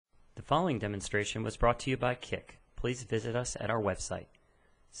following demonstration was brought to you by Kick. Please visit us at our website.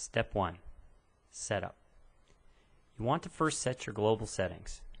 Step 1. Setup. You want to first set your global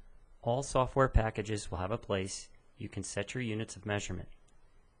settings. All software packages will have a place you can set your units of measurement.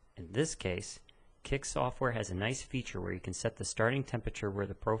 In this case, Kick software has a nice feature where you can set the starting temperature where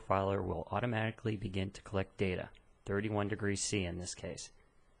the profiler will automatically begin to collect data, 31 degrees C in this case.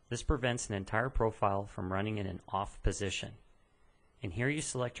 This prevents an entire profile from running in an off position. And here you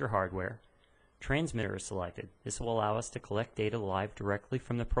select your hardware. Transmitter is selected. This will allow us to collect data live directly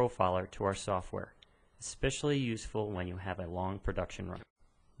from the profiler to our software, especially useful when you have a long production run.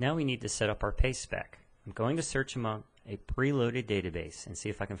 Now we need to set up our paste spec. I'm going to search among a preloaded database and see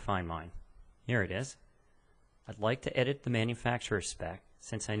if I can find mine. Here it is. I'd like to edit the manufacturer's spec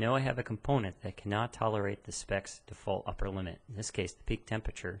since I know I have a component that cannot tolerate the spec's default upper limit. In this case, the peak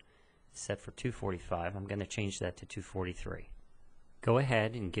temperature is set for 245. I'm going to change that to 243. Go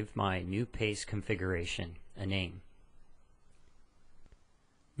ahead and give my new paste configuration a name.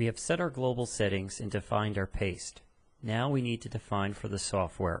 We have set our global settings and defined our paste. Now we need to define for the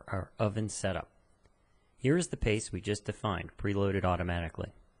software our oven setup. Here is the paste we just defined, preloaded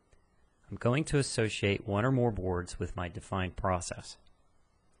automatically. I'm going to associate one or more boards with my defined process.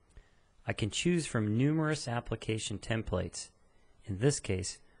 I can choose from numerous application templates. In this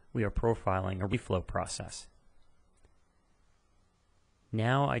case, we are profiling a reflow process.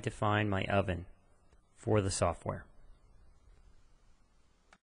 Now I define my oven for the software.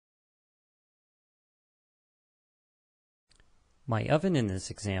 My oven in this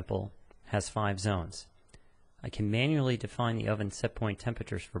example has 5 zones. I can manually define the oven set point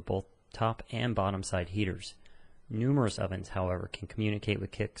temperatures for both top and bottom side heaters. Numerous ovens, however, can communicate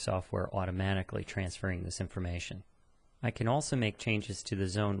with Kick software automatically transferring this information. I can also make changes to the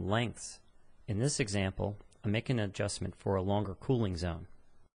zone lengths. In this example, I'm making an adjustment for a longer cooling zone.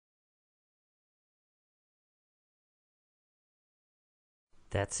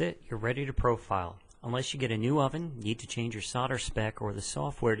 That's it, you're ready to profile. Unless you get a new oven, need to change your solder spec, or the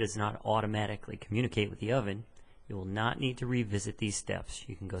software does not automatically communicate with the oven, you will not need to revisit these steps.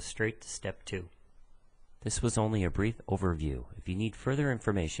 You can go straight to step 2. This was only a brief overview. If you need further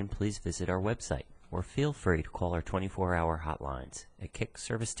information, please visit our website, or feel free to call our 24-hour hotlines. At Kick,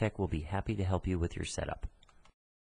 Service Tech will be happy to help you with your setup.